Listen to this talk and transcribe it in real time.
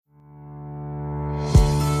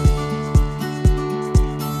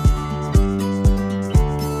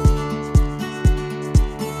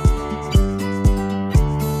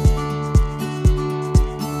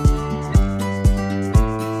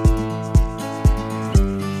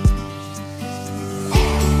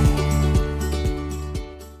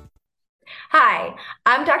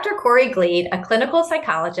Corey Gleed, a clinical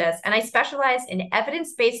psychologist, and I specialize in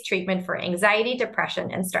evidence-based treatment for anxiety,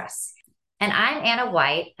 depression, and stress. And I'm Anna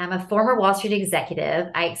White. I'm a former Wall Street executive.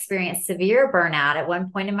 I experienced severe burnout at one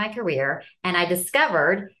point in my career, and I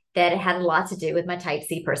discovered that it had a lot to do with my type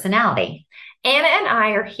C personality. Anna and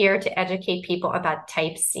I are here to educate people about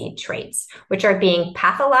type C traits, which are being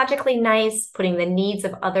pathologically nice, putting the needs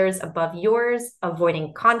of others above yours,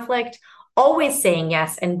 avoiding conflict, always saying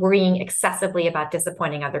yes, and worrying excessively about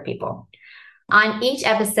disappointing other people. On each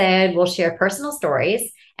episode, we'll share personal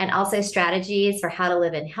stories and also strategies for how to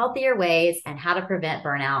live in healthier ways and how to prevent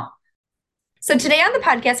burnout. So, today on the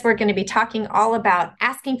podcast, we're going to be talking all about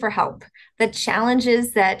asking for help, the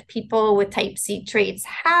challenges that people with type C traits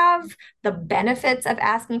have, the benefits of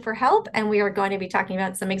asking for help, and we are going to be talking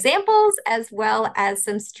about some examples as well as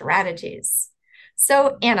some strategies.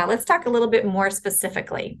 So, Anna, let's talk a little bit more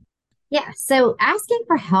specifically. Yeah, so asking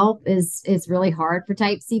for help is really hard for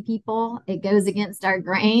type C people. It goes against our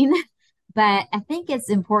grain, but I think it's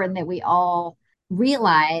important that we all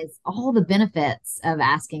realize all the benefits of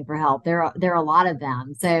asking for help. There are a lot of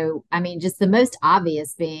them. So, I mean, just the most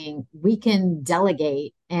obvious being we can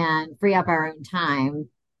delegate and free up our own time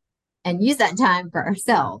and use that time for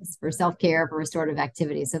ourselves, for self-care, for restorative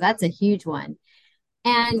activities. So that's a huge one.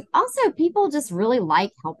 And also, people just really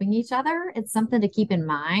like helping each other. It's something to keep in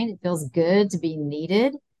mind. It feels good to be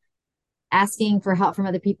needed. Asking for help from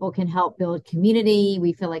other people can help build community.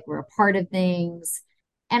 We feel like we're a part of things.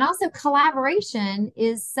 And also, collaboration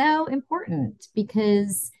is so important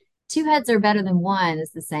because two heads are better than one, as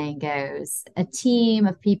the saying goes. A team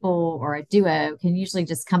of people or a duo can usually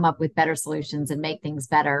just come up with better solutions and make things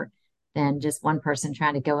better than just one person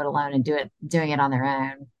trying to go it alone and doing it on their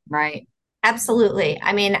own, right? Absolutely.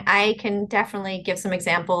 I mean, I can definitely give some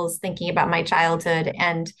examples thinking about my childhood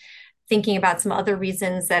and thinking about some other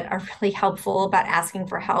reasons that are really helpful about asking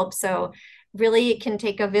for help. So, really, it can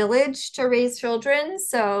take a village to raise children.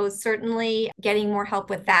 So, certainly getting more help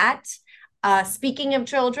with that. Speaking of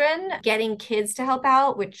children, getting kids to help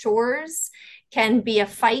out with chores can be a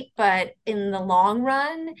fight, but in the long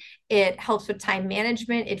run, it helps with time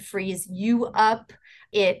management. It frees you up.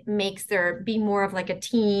 It makes there be more of like a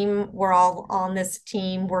team. We're all on this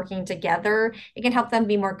team working together. It can help them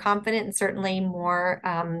be more confident and certainly more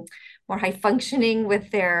high functioning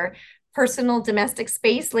with their personal domestic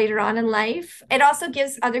space later on in life. It also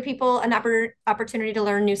gives other people an opportunity to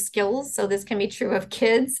learn new skills. So this can be true of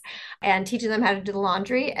kids and teaching them how to do the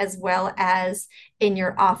laundry as well as in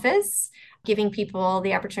your office, giving people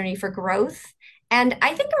the opportunity for growth. And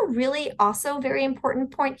I think a really also very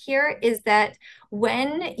important point here is that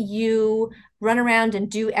when you run around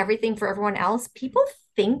and do everything for everyone else, people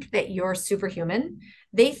think that you're superhuman.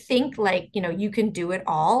 They think like, you can do it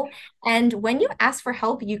all. And when you ask for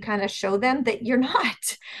help, you kind of show them that you're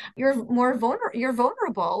not. You're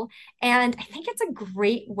vulnerable. And I think it's a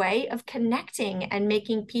great way of connecting and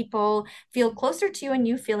making people feel closer to you and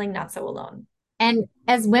you feeling not so alone. And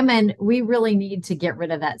as women, we really need to get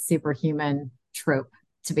rid of that superhuman trope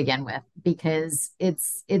to begin with because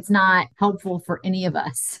it's not helpful for any of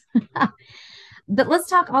us. But let's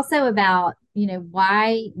talk also about,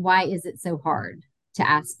 why is it so hard to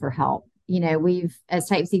ask for help? We've as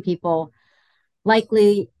type C people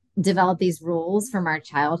likely developed these rules from our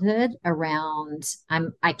childhood around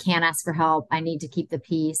I can't ask for help. I need to keep the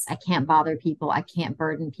peace. I can't bother people. I can't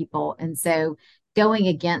burden people. And so going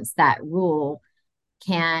against that rule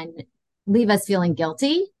can leave us feeling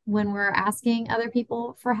guilty when we're asking other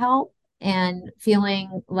people for help and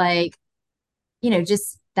feeling like,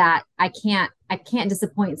 just that I can't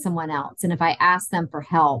disappoint someone else. And if I ask them for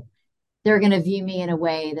help, they're going to view me in a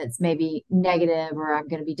way that's maybe negative, or I'm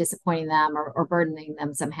going to be disappointing them or burdening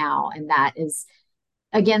them somehow. And that is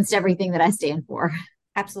against everything that I stand for.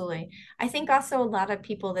 Absolutely. I think also a lot of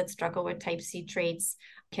people that struggle with type C traits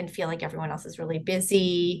can feel like everyone else is really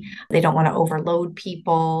busy. They don't want to overload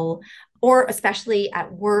people, or especially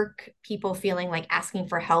at work, people feeling like asking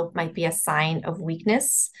for help might be a sign of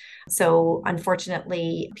weakness. So,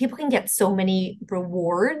 unfortunately, people can get so many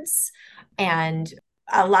rewards and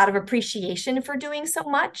a lot of appreciation for doing so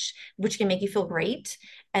much, which can make you feel great.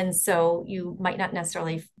 And so you might not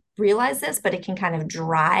necessarily realize this, but it can kind of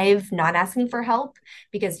drive not asking for help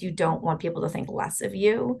because you don't want people to think less of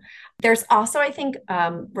you. There's also, I think,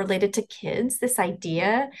 related to kids, this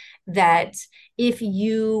idea that if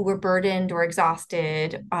you were burdened or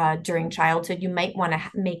exhausted during childhood, you might want to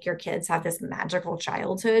make your kids have this magical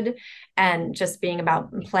childhood and just being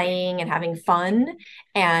about playing and having fun.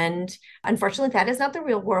 And unfortunately, that is not the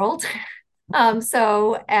real world.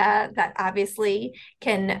 So that obviously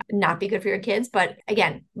can not be good for your kids. But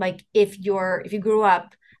again, like if you grew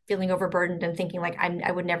up feeling overburdened and thinking like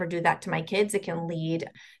I would never do that to my kids, it can lead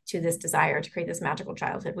to this desire to create this magical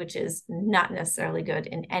childhood, which is not necessarily good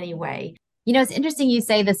in any way. You know, it's interesting you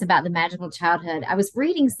say this about the magical childhood. I was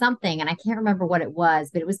reading something and I can't remember what it was,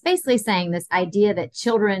 but it was basically saying this idea that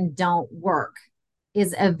children don't work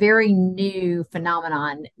is a very new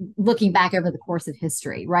phenomenon looking back over the course of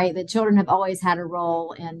history, right? That children have always had a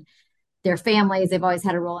role in their families, they've always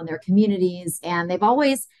had a role in their communities, and they've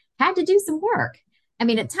always had to do some work. I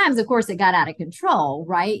mean, at times, of course, it got out of control,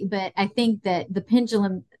 right? But I think that the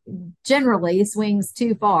pendulum generally swings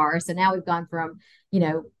too far. So now we've gone from, you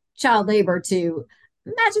know, child labor to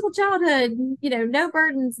magical childhood, you know, no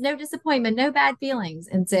burdens, no disappointment, no bad feelings.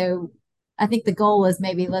 And so I think the goal is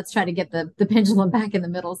maybe let's try to get the pendulum back in the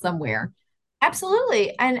middle somewhere.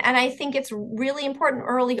 Absolutely. And I think it's really important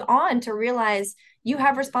early on to realize you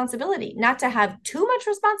have responsibility, not to have too much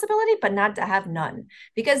responsibility, but not to have none,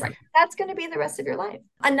 because Right. that's going to be the rest of your life.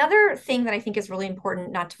 Another thing that I think is really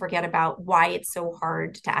important not to forget about why it's so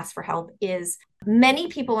hard to ask for help is many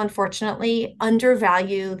people, unfortunately,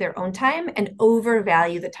 undervalue their own time and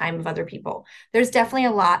overvalue the time of other people. There's definitely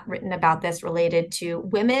a lot written about this related to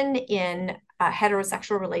women in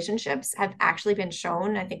heterosexual relationships have actually been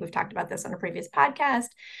shown. I think we've talked about this on a previous podcast.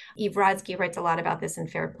 Eve Rodsky writes a lot about this in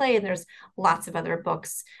Fair Play, and there's lots of other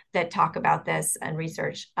books that talk about this and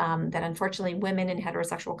research that unfortunately women in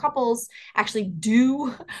heterosexual couples actually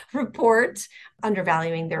do report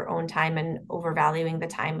undervaluing their own time and overvaluing the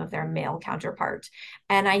time of their male counterpart.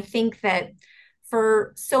 And I think that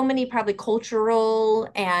for so many probably cultural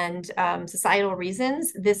and societal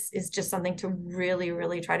reasons, this is just something to really,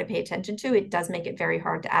 really try to pay attention to. It does make it very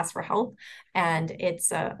hard to ask for help, and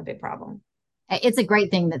it's a big problem. It's a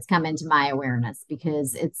great thing that's come into my awareness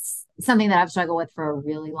because it's something that I've struggled with for a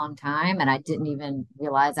really long time. And I didn't even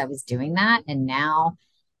realize I was doing that. And now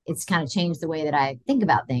it's kind of changed the way that I think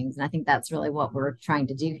about things. And I think that's really what we're trying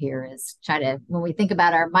to do here is try to, when we think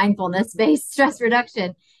about our mindfulness based stress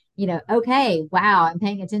reduction, you know, okay, wow, I'm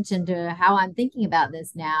paying attention to how I'm thinking about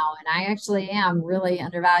this now. And I actually am really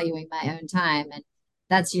undervaluing my own time. And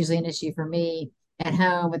that's usually an issue for me at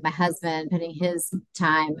home with my husband, putting his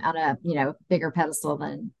time on a, you know, bigger pedestal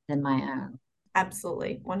than my own.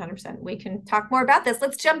 Absolutely, 100%. We can talk more about this.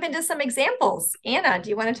 Let's jump into some examples. Anna,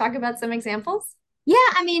 do you want to talk about some examples? Yeah,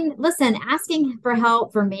 I mean, listen, asking for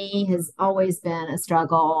help for me has always been a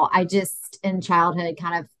struggle. I just in childhood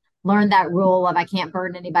kind of learned that rule of I can't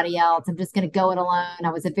burden anybody else. I'm just going to go it alone.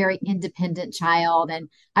 I was a very independent child and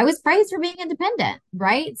I was praised for being independent,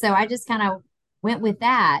 right? So I just kind of went with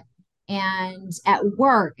that. And at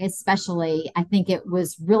work, especially, I think it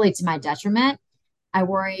was really to my detriment. I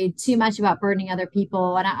worried too much about burdening other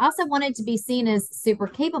people. And I also wanted to be seen as super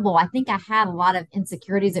capable. I think I had a lot of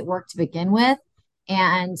insecurities at work to begin with.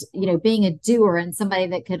 And, you know, being a doer and somebody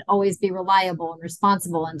that could always be reliable and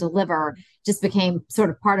responsible and deliver just became sort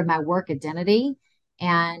of part of my work identity.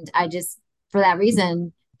 And I just, for that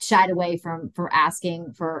reason, shied away from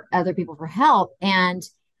asking for other people for help. And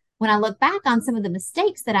when I look back on some of the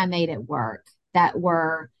mistakes that I made at work that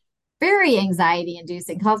were very anxiety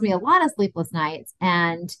inducing, caused me a lot of sleepless nights.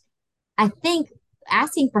 And I think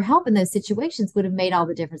asking for help in those situations would have made all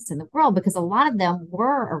the difference in the world because a lot of them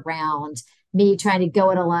were around me trying to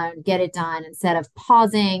go it alone, get it done instead of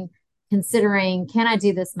pausing, considering, can I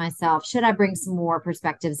do this myself? Should I bring some more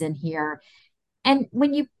perspectives in here? And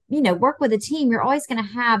when you know, work with a team, you're always going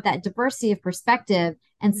to have that diversity of perspective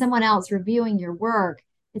and someone else reviewing your work.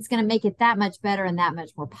 It's going to make it that much better and that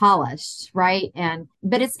much more polished, right? And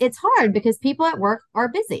but it's hard because people at work are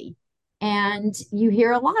busy. And you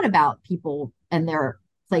hear a lot about people and their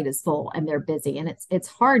plate is full and they're busy and it's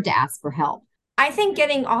hard to ask for help. I think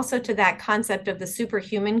getting also to that concept of the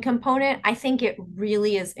superhuman component, I think it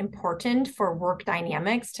really is important for work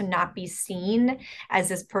dynamics to not be seen as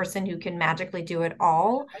this person who can magically do it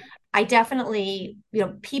all. I definitely,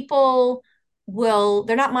 people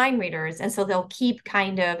they're not mind readers. And so they'll keep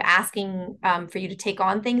kind of asking for you to take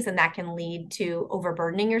on things, and that can lead to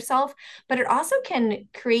overburdening yourself. But it also can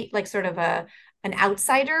create like sort of an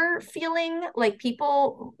outsider feeling, like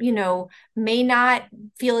people may not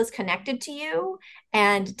feel as connected to you,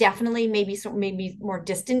 and definitely maybe more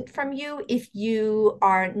distant from you if you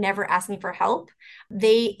are never asking for help.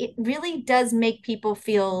 It really does make people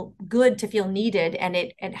feel good to feel needed, and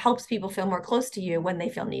it helps people feel more close to you when they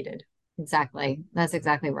feel needed. Exactly. That's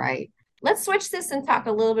exactly right. Let's switch this and talk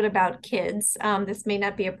a little bit about kids. This may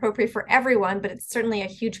not be appropriate for everyone, but it's certainly a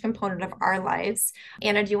huge component of our lives.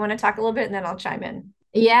 Anna, do you want to talk a little bit, and then I'll chime in?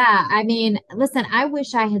 Yeah, I mean, listen, I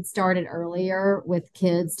wish I had started earlier with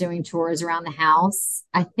kids doing chores around the house.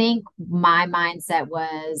 I think my mindset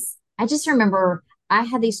was, I just remember I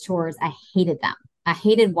had these chores. I hated them. I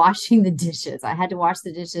hated washing the dishes. I had to wash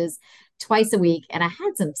the dishes twice a week. And I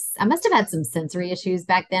must have had some sensory issues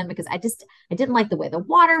back then because I didn't like the way the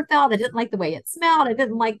water felt. I didn't like the way it smelled. I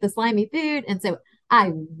didn't like the slimy food. And so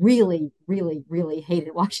I really, really, really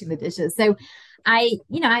hated washing the dishes. So I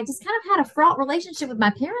just kind of had a fraught relationship with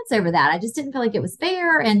my parents over that. I just didn't feel like it was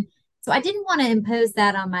fair. And so I didn't want to impose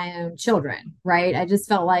that on my own children, right? I just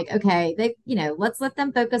felt like, okay, let's let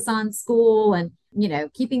them focus on school and,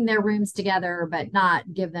 keeping their rooms together, but not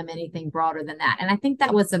give them anything broader than that. And I think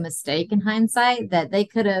that was a mistake in hindsight that they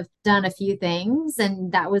could have done a few things.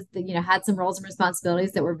 And that was, had some roles and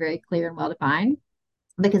responsibilities that were very clear and well defined.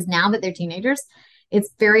 Because now that they're teenagers, it's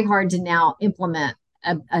very hard to now implement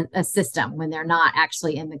a system when they're not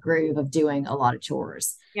actually in the groove of doing a lot of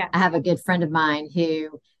chores. Yeah. I have a good friend of mine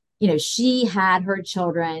who, she had her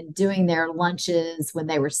children doing their lunches when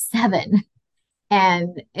they were 7.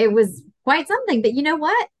 And it was quite something. But you know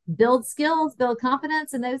what? Build skills, build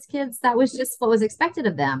confidence in those kids. That was just what was expected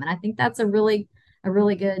of them. And I think that's a really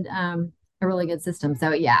good, a really good system.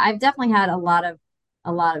 So yeah, I've definitely had a lot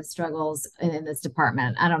of struggles in this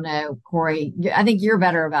department. I don't know, Corey. I think you're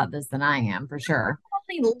better about this than I am for sure.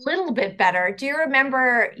 A little bit better. Do you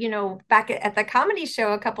remember, back at the comedy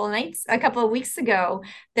show a couple of weeks ago,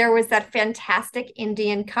 there was that fantastic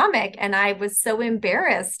Indian comic, and I was so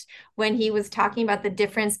embarrassed when he was talking about the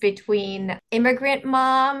difference between immigrant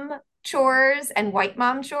mom chores and white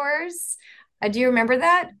mom chores. Do you remember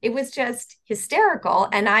that? It was just hysterical.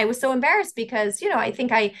 And I was so embarrassed because, I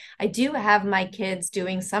think I do have my kids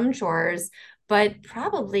doing some chores, but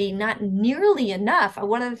probably not nearly enough.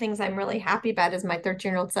 One of the things I'm really happy about is my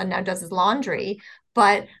 13-year-old son now does his laundry,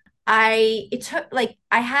 but it took like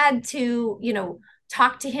I had to,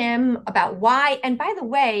 talk to him about why. And by the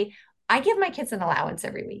way, I give my kids an allowance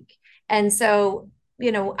every week. And so,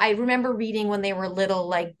 I remember reading when they were little,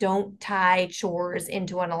 like, don't tie chores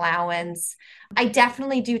into an allowance. I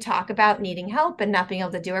definitely do talk about needing help and not being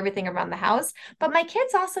able to do everything around the house, but my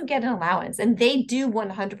kids also get an allowance and they do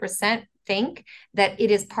 100% think that it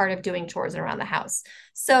is part of doing chores around the house.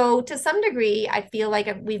 So to some degree, I feel like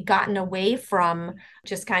we've gotten away from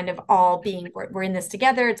just kind of all being, we're in this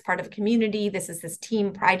together. It's part of a community. This is this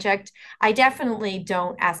team project. I definitely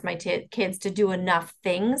don't ask my kids to do enough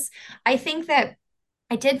things. I think that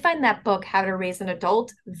I did find that book, How to Raise an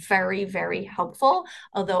Adult, very, very helpful,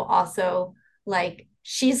 although also like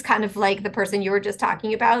she's kind of like the person you were just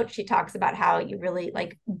talking about. She talks about how you really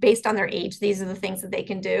like based on their age, these are the things that they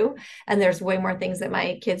can do. And there's way more things that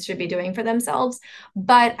my kids should be doing for themselves.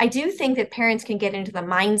 But I do think that parents can get into the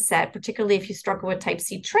mindset, particularly if you struggle with type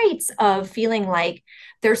C traits, of feeling like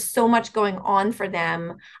there's so much going on for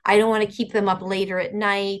them. I don't want to keep them up later at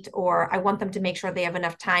night, or I want them to make sure they have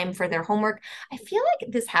enough time for their homework. I feel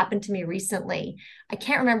like this happened to me recently. I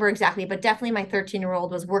can't remember exactly, but definitely my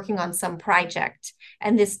 13-year-old was working on some project.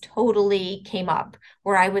 And this totally came up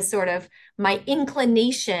where I was sort of, my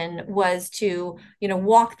inclination was to,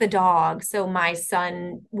 walk the dog so my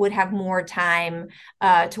son would have more time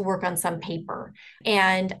to work on some paper.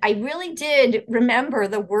 And I really did remember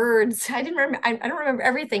the words. I didn't remember, I don't remember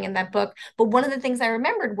everything in that book, but one of the things I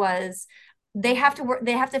remembered was they have to work,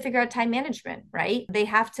 they have to figure out time management, right? They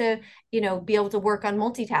have to, be able to work on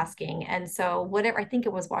multitasking. And so whatever, I think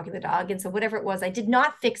it was walking the dog. And so whatever it was, I did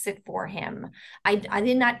not fix it for him. I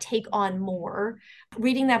did not take on more.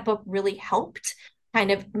 Reading that book really helped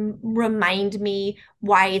kind of remind me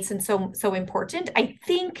why it's so important. I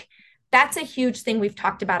think that's a huge thing we've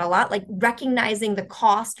talked about a lot, like recognizing the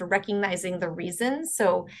cost or recognizing the reasons.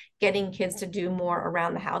 So getting kids to do more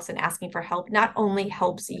around the house and asking for help not only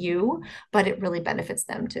helps you, but it really benefits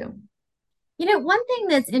them too. One thing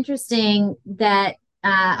that's interesting that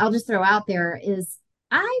I'll just throw out there is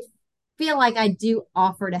I feel like I do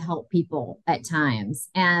offer to help people at times,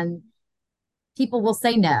 and people will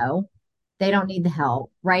say no, they don't need the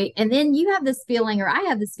help, right? And then you have this feeling, or I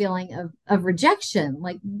have this feeling of rejection,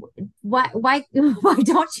 like why why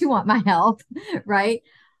don't you want my help, right?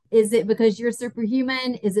 Is it because you're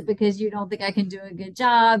superhuman? Is it because you don't think I can do a good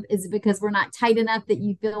job? Is it because we're not tight enough that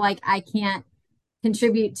you feel like I can't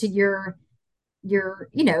contribute to your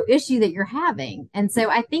issue that you're having? And so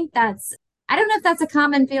I think I don't know if that's a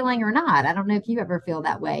common feeling or not. I don't know if you ever feel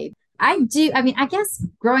that way. I do. I mean, I guess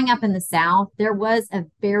growing up in the South, there was a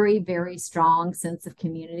very, very strong sense of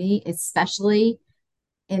community, especially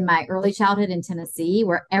in my early childhood in Tennessee,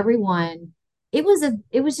 where it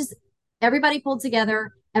was just everybody pulled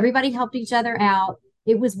together, everybody helped each other out.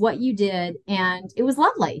 It was what you did, and it was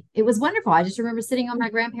lovely. It was wonderful. I just remember sitting on my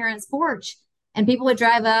grandparents' porch And people would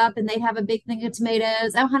drive up and they'd have a big thing of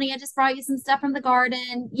tomatoes. Oh, honey, I just brought you some stuff from the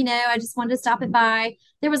garden. I just wanted to stop it by.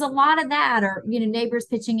 There was a lot of that, or, neighbors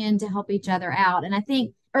pitching in to help each other out. And I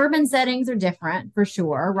think urban settings are different for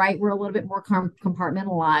sure, right? We're a little bit more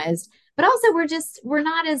compartmentalized, but also we're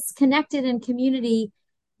not as connected in community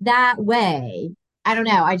that way. I don't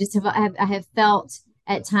know. I have felt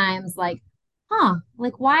at times like,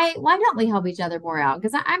 like why don't we help each other more out?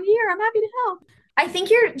 Because I'm here. I'm happy to help. I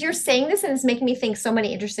think you're saying this and it's making me think so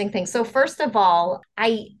many interesting things. So first of all,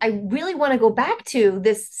 I really want to go back to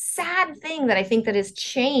this sad thing that I think that has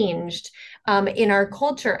changed in our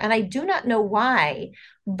culture, and I do not know why,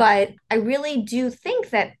 but I really do think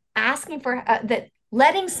that asking for that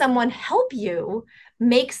letting someone help you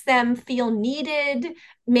makes them feel needed,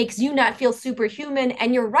 makes you not feel superhuman.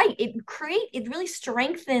 And you're right, it really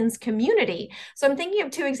strengthens community. So I'm thinking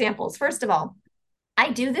of two examples. First of all, I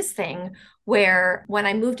do this thing where when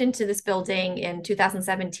I moved into this building in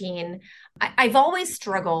 2017, I've always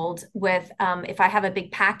struggled with if I have a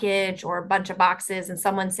big package or a bunch of boxes and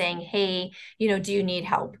someone saying, hey, do you need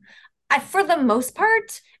help? For the most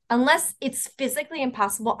part, unless it's physically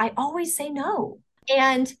impossible, I always say no.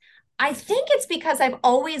 And I think it's because I've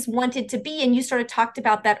always wanted to be, and you sort of talked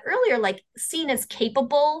about that earlier, like seen as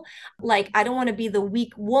capable, like I don't want to be the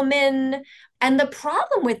weak woman. And the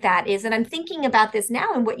problem with that is, and I'm thinking about this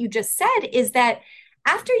now and what you just said, is that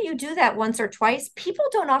after you do that once or twice, people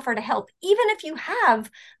don't offer to help, even if you have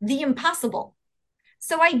the impossible.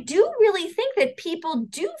 So I do really think that people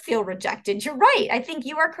do feel rejected. You're right. I think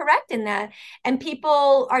you are correct in that. And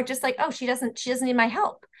people are just like, oh, she doesn't need my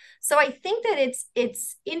help. So I think that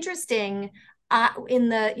it's interesting in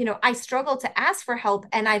the, I struggle to ask for help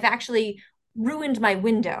and I've actually ruined my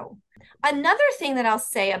window. Another thing that I'll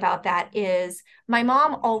say about that is my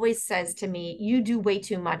mom always says to me, you do way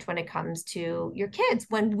too much when it comes to your kids.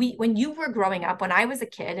 When you were growing up, when I was a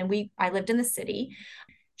kid and I lived in the city,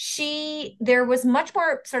 there was much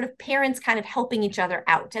more sort of parents kind of helping each other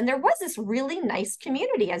out. And there was this really nice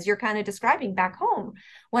community, as you're kind of describing back home.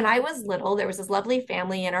 When I was little, there was this lovely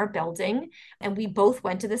family in our building, and we both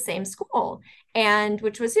went to the same school, and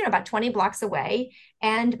which was, about 20 blocks away.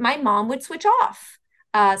 And my mom would switch off.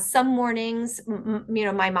 Some mornings,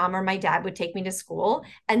 my mom or my dad would take me to school,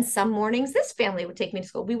 and some mornings this family would take me to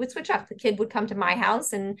school. We would switch off. The kid would come to my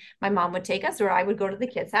house, and my mom would take us, or I would go to the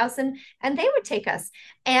kid's house, and they would take us.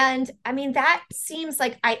 And I mean, that seems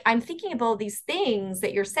like I'm thinking of all these things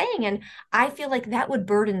that you're saying, and I feel like that would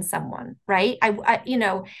burden someone, right?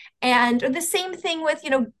 And the same thing with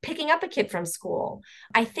picking up a kid from school.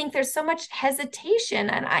 I think there's so much hesitation,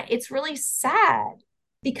 and it's really sad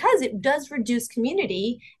because it does reduce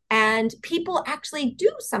community and people actually do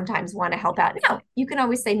sometimes want to help out. Now, you can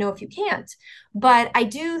always say no if you can't, but I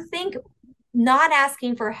do think not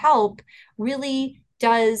asking for help really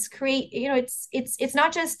does create, it's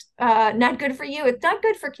not just not good for you, it's not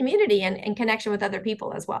good for community and connection with other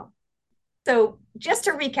people as well. So just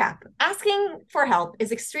to recap, asking for help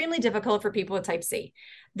is extremely difficult for people with type C.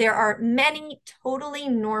 There are many totally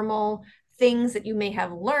normal things that you may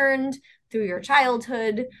have learned through your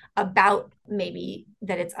childhood about maybe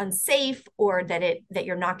that it's unsafe or that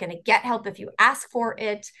you're not going to get help if you ask for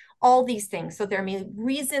it, all these things. So there may be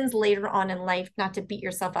reasons later on in life not to beat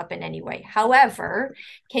yourself up in any way. However,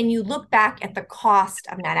 can you look back at the cost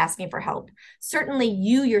of not asking for help? Certainly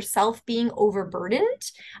you yourself being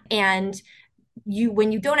overburdened, and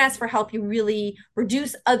when you don't ask for help, you really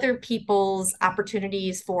reduce other people's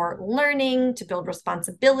opportunities for learning, to build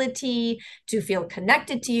responsibility, to feel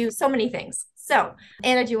connected to you, so many things. So,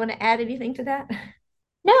 Anna, do you want to add anything to that?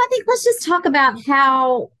 No, I think let's just talk about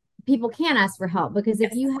how people can ask for help, because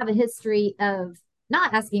if Yes. you have a history of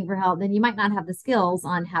not asking for help, then you might not have the skills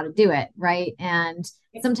on how to do it, right? And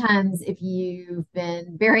sometimes if you've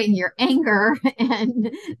been burying your anger and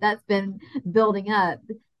that's been building up,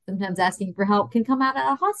 sometimes asking for help can come out in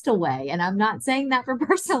a hostile way. And I'm not saying that from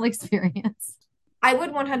personal experience. I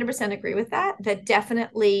would 100% agree with that. That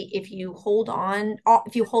definitely, if you hold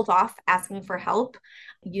off asking for help,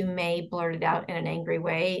 you may blurt it out in an angry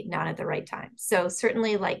way, not at the right time. So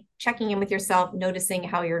certainly like checking in with yourself, noticing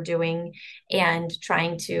how you're doing, and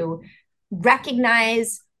trying to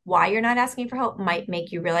recognize why you're not asking for help might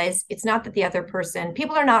make you realize it's not that the other person,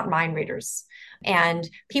 people are not mind readers, and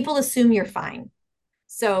people assume you're fine.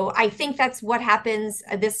 So I think that's what happens.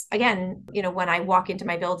 This again, when I walk into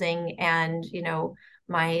my building and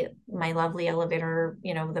my lovely elevator,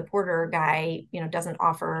 the porter guy, doesn't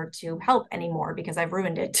offer to help anymore because I've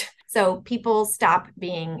ruined it. So people stop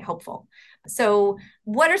being helpful. So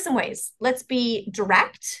what are some ways? Let's be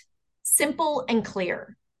direct, simple, and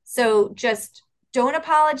clear. So just don't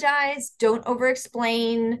apologize, don't over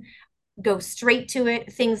explain, go straight to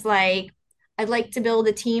it. Things like, I'd like to build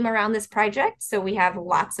a team around this project so we have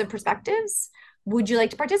lots of perspectives. Would you like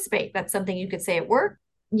to participate? That's something you could say at work.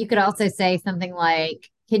 You could also say something like,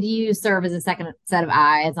 could you serve as a second set of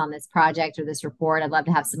eyes on this project or this report? I'd love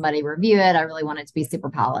to have somebody review it. I really want it to be super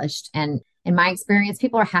polished. And in my experience,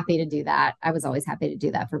 people are happy to do that. I was always happy to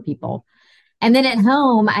do that for people. And then at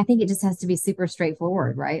home, I think it just has to be super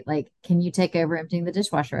straightforward, right? Like, can you take over emptying the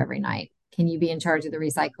dishwasher every night? Can you be in charge of the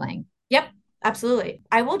recycling? Yep, absolutely.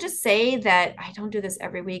 I will just say that I don't do this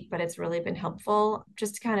every week, but it's really been helpful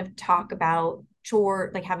just to kind of talk about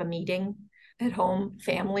chore, like have a meeting at home,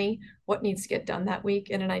 family, what needs to get done that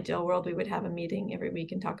week. In an ideal world, we would have a meeting every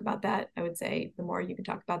week and talk about that. I would say the more you can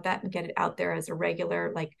talk about that and get it out there as a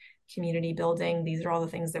regular, like community building, these are all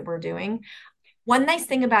the things that we're doing. One nice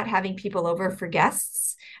thing about having people over for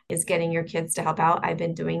guests is getting your kids to help out. I've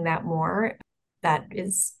been doing that more. That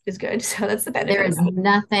is good. So that's the There benefit is about it.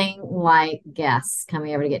 nothing like guests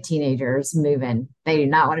coming over to get teenagers moving. They do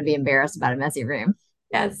not want to be embarrassed about a messy room.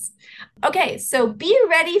 Yes. Okay, so be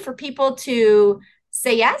ready for people to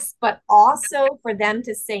say yes, but also for them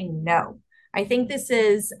to say no. I think this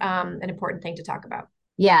is an important thing to talk about.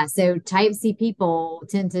 Yeah, so type C people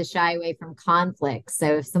tend to shy away from conflict.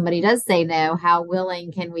 So if somebody does say no, how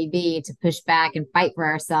willing can we be to push back and fight for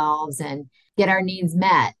ourselves and get our needs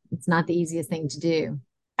met? It's not the easiest thing to do.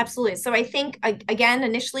 Absolutely. So I think, again,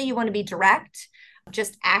 initially you want to be direct.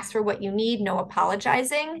 Just ask for what you need, no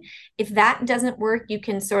apologizing. If that doesn't work, you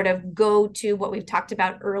can sort of go to what we've talked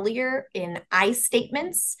about earlier in I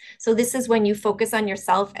statements. So this is when you focus on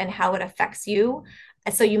yourself and how it affects you.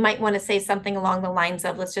 So you might want to say something along the lines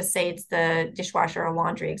of, let's just say it's the dishwasher or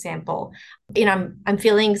laundry example. I'm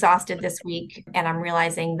feeling exhausted this week, and I'm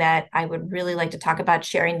realizing that I would really like to talk about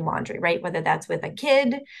sharing laundry, right? Whether that's with a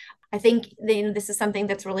kid. I think this is something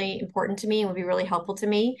that's really important to me and would be really helpful to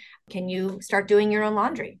me. Can you start doing your own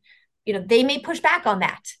laundry? They may push back on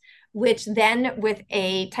that, which then with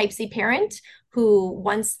a type C parent who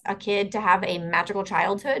wants a kid to have a magical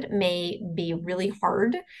childhood may be really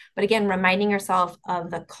hard. But again, reminding yourself of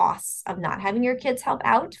the costs of not having your kids help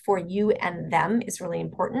out for you and them is really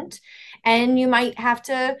important. And you might have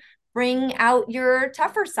to bring out your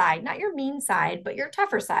tougher side, not your mean side, but your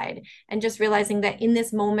tougher side. And just realizing that in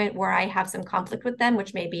this moment where I have some conflict with them,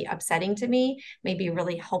 which may be upsetting to me, may be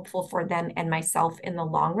really helpful for them and myself in the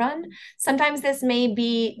long run. Sometimes this may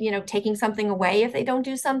be, taking something away if they don't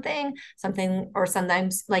do something, or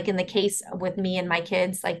sometimes, like in the case with me and my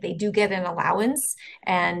kids, like they do get an allowance.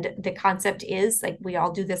 And the concept is like we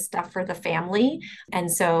all do this stuff for the family. And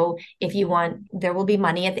so if you want, there will be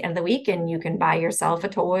money at the end of the week and you can buy yourself a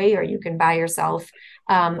toy or you can buy yourself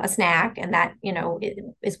a snack, and that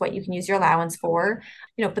is what you can use your allowance for.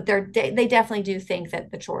 But they definitely do think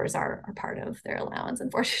that the chores are part of their allowance,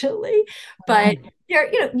 unfortunately. But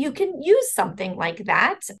you can use something like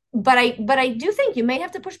that. But I do think you may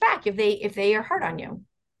have to push back if they are hard on you.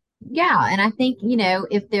 Yeah, and I think,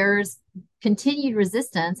 if there's continued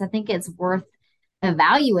resistance, I think it's worth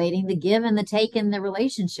evaluating the give and the take in the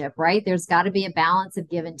relationship, right? There's got to be a balance of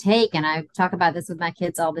give and take. And I talk about this with my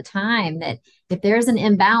kids all the time that if there's an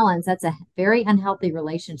imbalance, that's a very unhealthy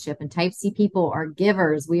relationship. And type C people are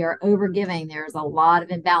givers. We are over giving. There's a lot of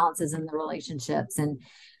imbalances in the relationships. And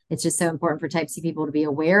it's just so important for type C people to be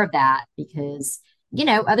aware of that because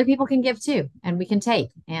other people can give too and we can take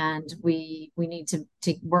and we need to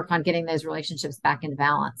work on getting those relationships back into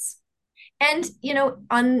balance. And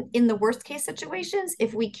on in the worst case situations,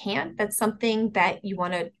 if we can't, that's something that you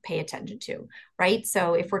want to pay attention to, right?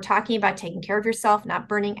 So if we're talking about taking care of yourself, not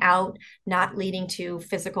burning out, not leading to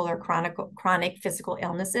physical or chronic physical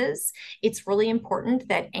illnesses, it's really important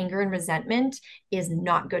that anger and resentment is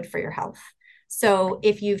not good for your health. So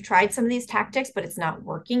if you've tried some of these tactics, but it's not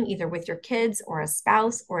working either with your kids or a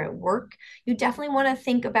spouse or at work, you definitely want to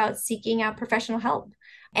think about seeking out professional help.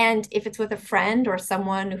 And if it's with a friend or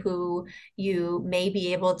someone who you may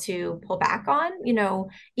be able to pull back on,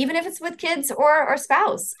 even if it's with kids or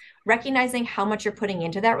spouse, recognizing how much you're putting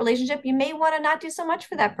into that relationship, you may want to not do so much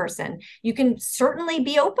for that person. You can certainly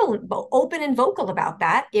be open and vocal about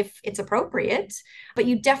that if it's appropriate, but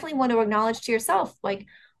you definitely want to acknowledge to yourself, like,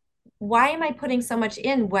 why am I putting so much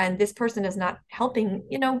in when this person is not helping?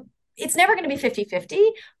 It's never going to be 50-50,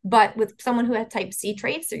 but with someone who has type C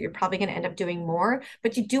traits, so you're probably going to end up doing more.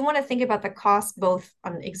 But you do want to think about the cost both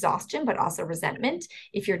on exhaustion, but also resentment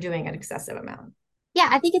if you're doing an excessive amount. Yeah,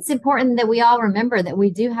 I think it's important that we all remember that we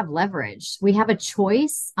do have leverage. We have a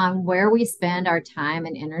choice on where we spend our time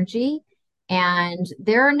and energy. And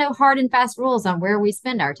there are no hard and fast rules on where we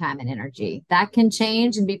spend our time and energy. That can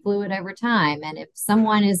change and be fluid over time. And if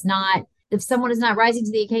someone is not rising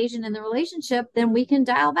to the occasion in the relationship, then we can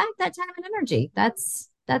dial back that time and energy. That's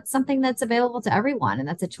something that's available to everyone, and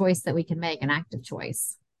that's a choice that we can make, an active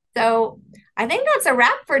choice. So I think that's a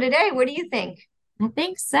wrap for today. What do you think? I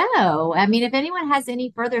think so. I mean, if anyone has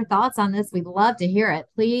any further thoughts on this, we'd love to hear it.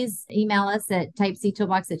 Please email us at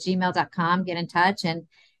typectoolbox@gmail.com. Get in touch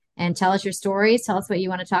and tell us your stories. Tell us what you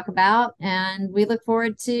want to talk about. And we look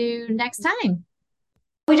forward to next time.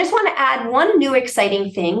 We just want to add one new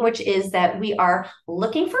exciting thing, which is that we are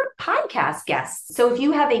looking for podcast guests. So if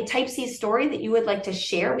you have a Type C story that you would like to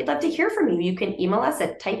share, we'd love to hear from you. You can email us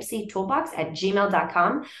at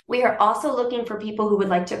typectoolbox@gmail.com. We are also looking for people who would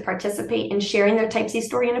like to participate in sharing their Type C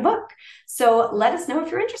story in a book. So let us know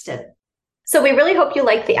if you're interested. So we really hope you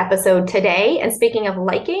liked the episode today. And speaking of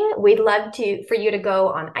liking, we'd love for you to go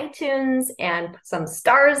on iTunes and put some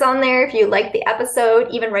stars on there if you like the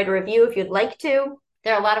episode, even write a review if you'd like to.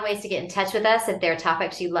 There are a lot of ways to get in touch with us. If there are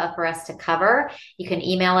topics you'd love for us to cover, you can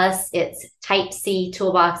email us. It's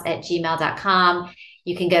typectoolbox@gmail.com.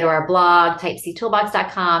 You can go to our blog,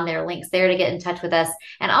 typectoolbox.com. There are links there to get in touch with us.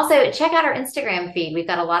 And also check out our Instagram feed. We've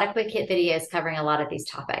got a lot of quick hit videos covering a lot of these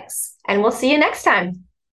topics. And we'll see you next time.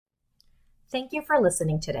 Thank you for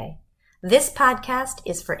listening today. This podcast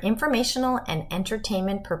is for informational and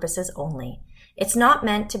entertainment purposes only. It's not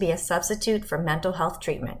meant to be a substitute for mental health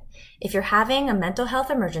treatment. If you're having a mental health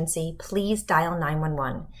emergency, please dial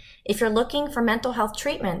 911. If you're looking for mental health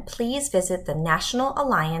treatment, please visit the National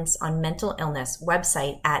Alliance on Mental Illness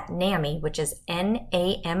website at NAMI, which is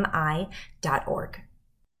NAMI.org.